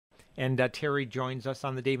and Terry joins us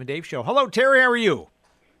on the Dave and Dave Show. Hello, Terry. How are you?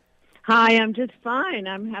 Hi, I'm just fine.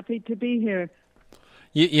 I'm happy to be here.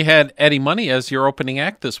 You had Eddie Money as your opening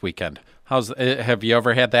act this weekend. Have you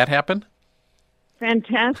ever had that happen?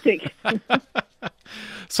 Fantastic.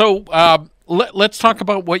 So let's talk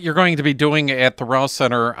about what you're going to be doing at the Raue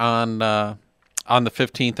Center on the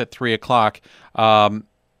 15th at 3 o'clock.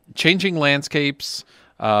 Changing landscapes,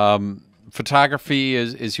 photography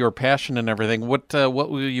is your passion and everything. What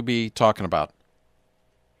will you be talking about?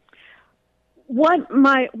 What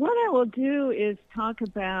I will do is talk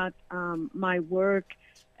about my work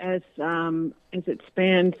as it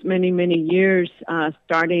spans many years,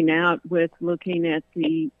 starting out with looking at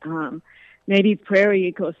the native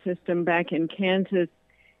prairie ecosystem back in Kansas,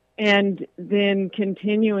 and then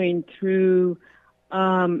continuing through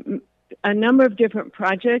a number of different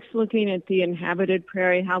projects looking at the inhabited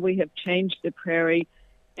prairie, how we have changed the prairie,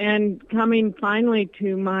 and coming finally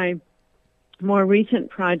to my more recent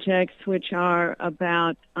projects, which are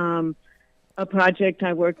about a project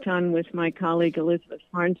I worked on with my colleague Elizabeth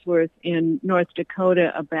Farnsworth in North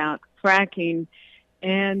Dakota about fracking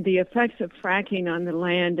and the effects of fracking on the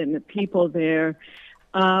land and the people there,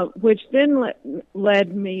 which then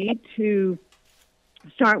led me to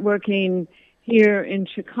start working here in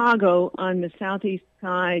Chicago on the southeast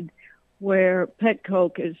side where pet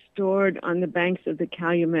coke is stored on the banks of the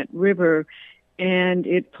Calumet River, and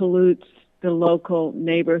it pollutes the local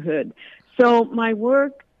neighborhood. So my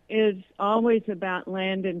work is always about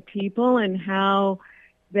land and people and how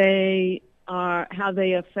they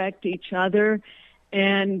affect each other.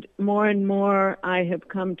 And more I have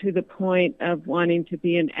come to the point of wanting to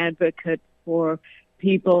be an advocate for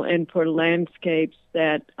people and for landscapes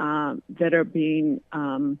that are being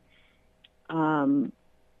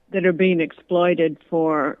exploited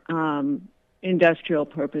for industrial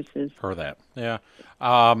purposes. For that, yeah.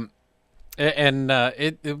 And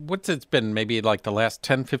it's been maybe like the last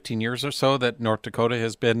 10, 15 years or so that North Dakota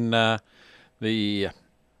has been the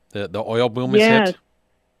oil boom has hit?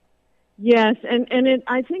 Yes, and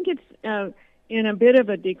I think it's in a bit of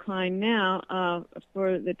a decline now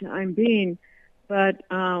for the time being. But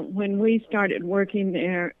when we started working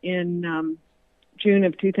there in June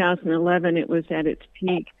of 2011, it was at its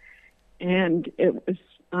peak. And it was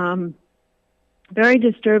very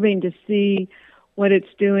disturbing to see what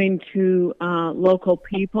it's doing to local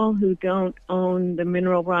people who don't own the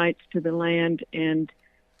mineral rights to the land and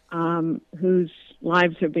whose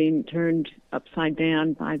lives are being turned upside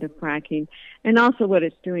down by the fracking, and also what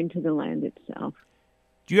it's doing to the land itself.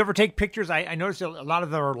 Do you ever take pictures? I noticed a lot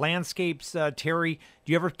of our landscapes, Terry.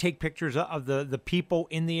 Do you ever take pictures of the people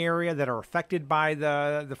in the area that are affected by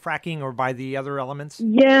the fracking or by the other elements?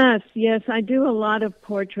 Yes, I do a lot of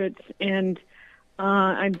portraits, and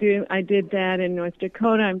I did that in North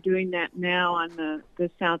Dakota. I'm doing that now on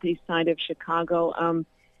the southeast side of Chicago.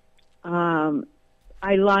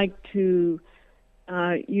 I like to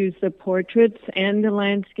use the portraits and the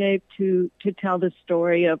landscape to tell the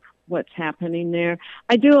story of what's happening there.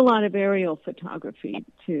 I do a lot of aerial photography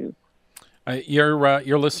too.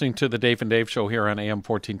 You're listening to the Dave and Dave Show here on AM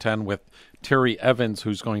 1410 with Terry Evans,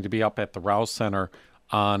 who's going to be up at the Raue Center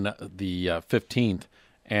on the 15th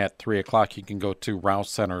at 3 o'clock. You can go to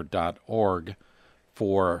rausecenter.org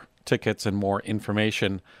for tickets and more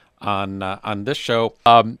information on this show.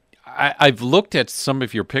 I've looked at some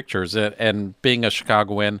of your pictures, and being a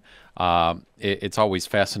Chicagoan, it's always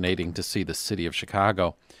fascinating to see the city of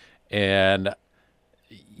Chicago. And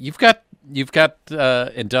you've got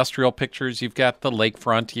industrial pictures, you've got the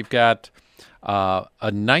lakefront, you've got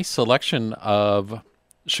a nice selection of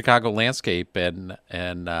Chicago landscape, and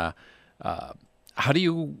how do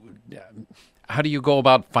you go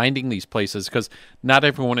about finding these places? Because not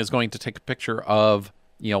everyone is going to take a picture of,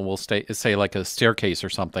 we'll say like a staircase or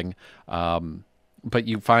something, but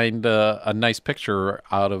you find a nice picture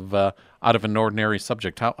out of an ordinary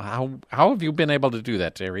subject. How have you been able to do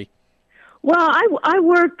that, Terry? Well, I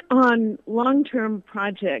work on long-term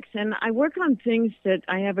projects, and I work on things that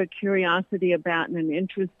I have a curiosity about and an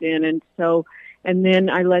interest in, and then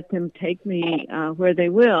I let them take me where they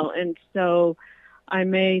will. And so I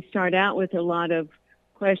may start out with a lot of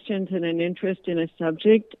questions and an interest in a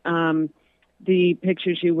subject. The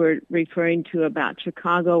pictures you were referring to about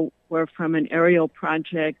Chicago were from an aerial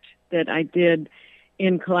project that I did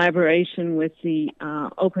in collaboration with the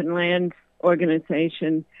Open Land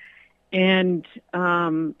Organization. And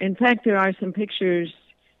in fact, there are some pictures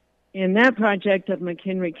in that project of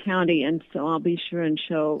McHenry County, and so I'll be sure and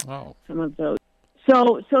show some of those.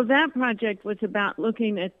 So that project was about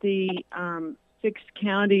looking at the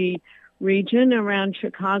six-county region around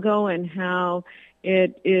Chicago and how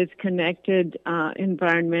It is connected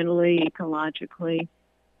environmentally, ecologically,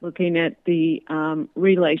 looking at the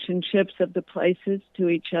relationships of the places to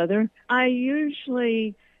each other. I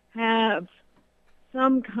usually have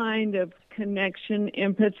some kind of connection,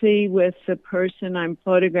 empathy with the person I'm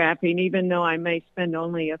photographing, even though I may spend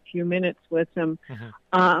only a few minutes with them.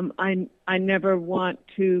 I never want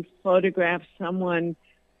to photograph someone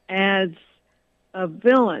as a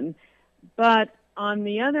villain. But on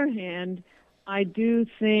the other hand, I do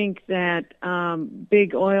think that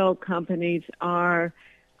big oil companies are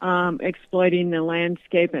exploiting the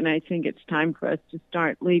landscape, and I think it's time for us to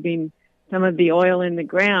start leaving some of the oil in the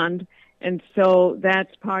ground. And so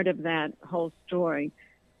that's part of that whole story.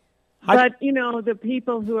 But, you know, the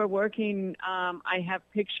people who are working, I have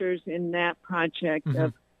pictures in that project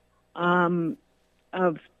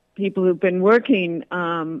of people who've been working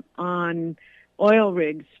on oil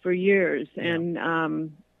rigs for years, and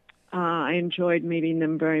I enjoyed meeting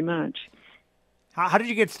them very much. How did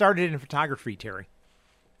you get started in photography, Terry?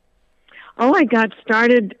 Oh, I got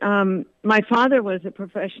started. My father was a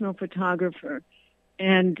professional photographer,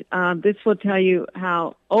 and this will tell you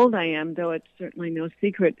how old I am, though it's certainly no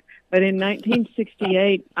secret. But in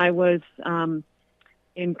 1968, I was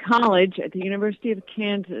in college at the University of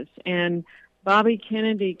Kansas, and Bobby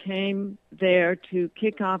Kennedy came there to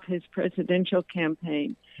kick off his presidential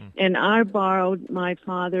campaign. And I borrowed my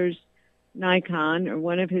father's Nikon, or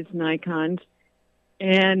one of his Nikons,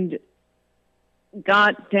 and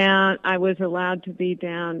got down. I was allowed to be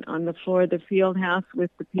down on the floor of the field house with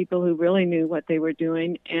the people who really knew what they were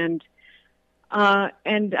doing. And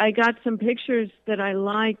I got some pictures that I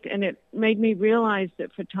liked, and it made me realize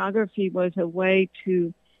that photography was a way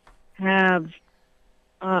to have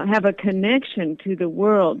a connection to the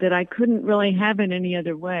world that I couldn't really have in any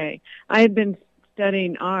other way. I had been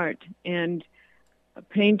studying art and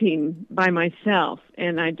painting by myself,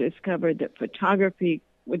 and I discovered that photography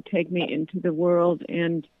would take me into the world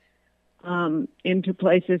and into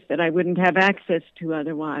places that I wouldn't have access to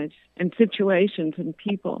otherwise, and situations and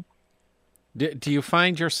people. Do you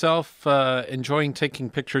find yourself enjoying taking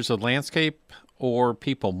pictures of landscape or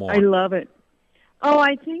people more? I love it. Oh,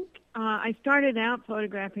 I think I started out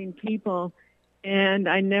photographing people, and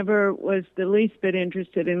I never was the least bit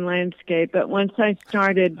interested in landscape. But once I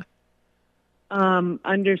started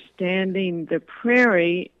understanding the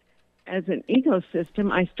prairie as an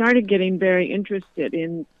ecosystem, I started getting very interested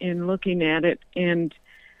in looking at it. And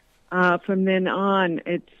from then on,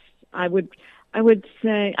 I would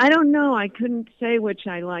say, I don't know, I couldn't say which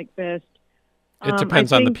I like best. It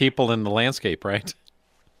depends on the people in the landscape, right?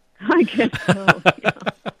 I guess so, yeah.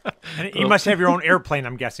 And you must have your own airplane,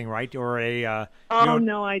 I'm guessing, right? Or a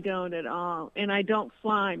No, I don't at all. And I don't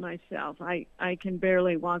fly myself. I can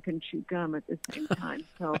barely walk and chew gum at the same time.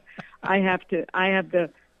 So I have the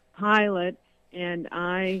pilot, and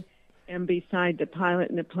I am beside the pilot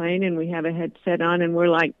in the plane, and we have a headset on, and we're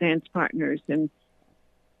like dance partners. And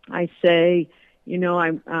I say, you know,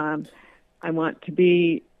 I want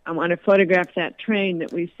to photograph that train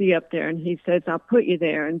that we see up there. And he says, I'll put you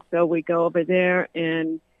there. And so we go over there,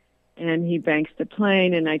 and he banks the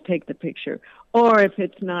plane, and I take the picture. Or if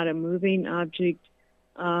it's not a moving object,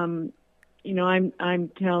 you know, I'm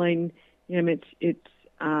telling him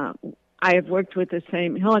I have worked with the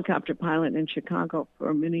same helicopter pilot in Chicago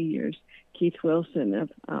for many years, Keith Wilson of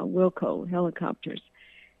Wilco Helicopters.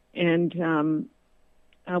 And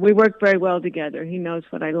we work very well together. He knows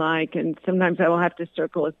what I like, and sometimes I will have to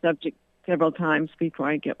circle a subject several times before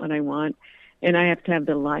I get what I want. And I have to have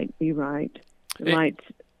the light be right. The light's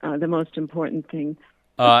the most important thing.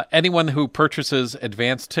 Anyone who purchases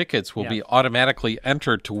advance tickets will be automatically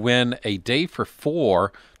entered to win a day for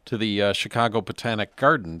 4 to the Chicago Botanic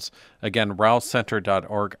Gardens. Again,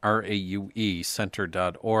 rausecenter.org, R-A-U-E,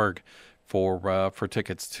 center.org for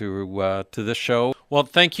tickets to this show. Well,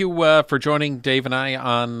 thank you for joining Dave and I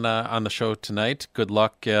on the show tonight. Good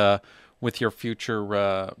luck with your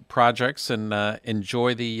future projects, and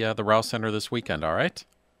enjoy the Rouse Center this weekend, all right?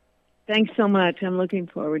 Thanks so much. I'm looking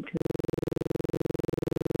forward to it.